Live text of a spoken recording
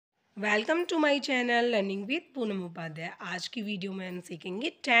Welcome to my channel learning with Poonam Upadhyay. आज की video में हम सीखेंगे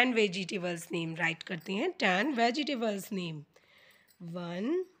 10 वेजिटेबल्स नेम। राइट करते हैं 10 vegetables name.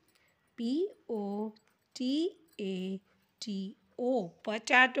 1 POTATO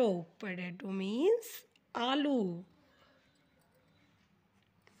potato. Potato means आलू।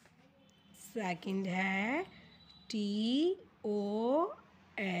 सेकंड है TOMATO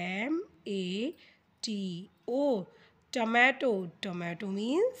टमाटो। टमाटो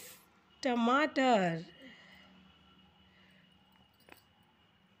मीन्स टमाटर।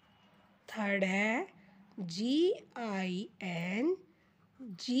 थर्ड है GINGER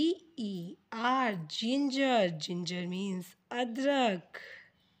जिंजर। जिंजर मीन्स अदरक।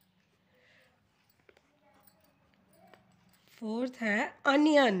 फोर्थ है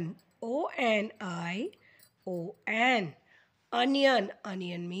onion ONION onion.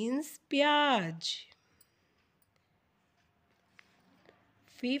 Onion means प्याज।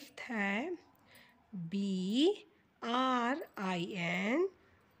 फिफ्थ है BRINJAL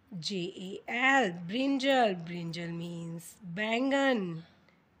brinjal। brinjal means बैंगन।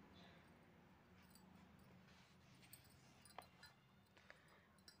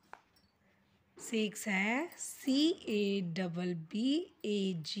 सिक्स है CABBAGE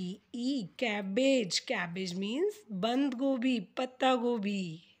कैबेज। कैबेज मीन्स बंद गोभी, पत्ता गोभी।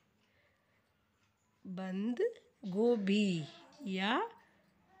 बंद गोभी या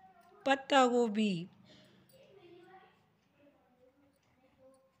पत्ता गोभी।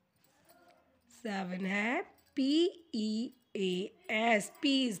 7 है PEAS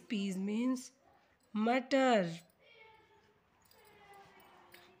पीज। पीज मीन्स मटर।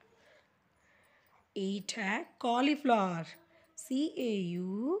 8 है कॉलीफ्लावर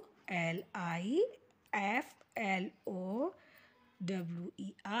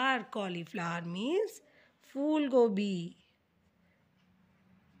CAULIFLOWER कॉलीफ्लावर मीन्स फूल गोभी।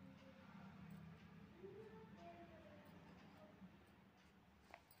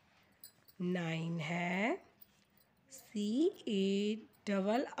 9 है CARROT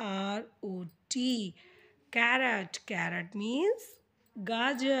कैरट। कैरट मीन्स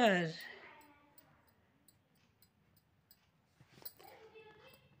गाजर।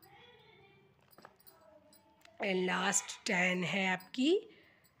 एंड लास्ट 10 है आपकी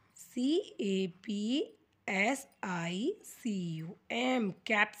CAPSICUM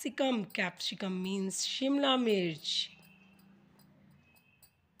capsicum. Capsicum means Shimla मिर्च।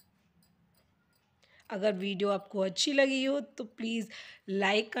 अगर वीडियो आपको अच्छी लगी हो तो प्लीज़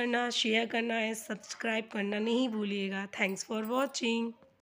लाइक करना, शेयर करना है, सब्सक्राइब करना नहीं भूलिएगा। Thanks for watching.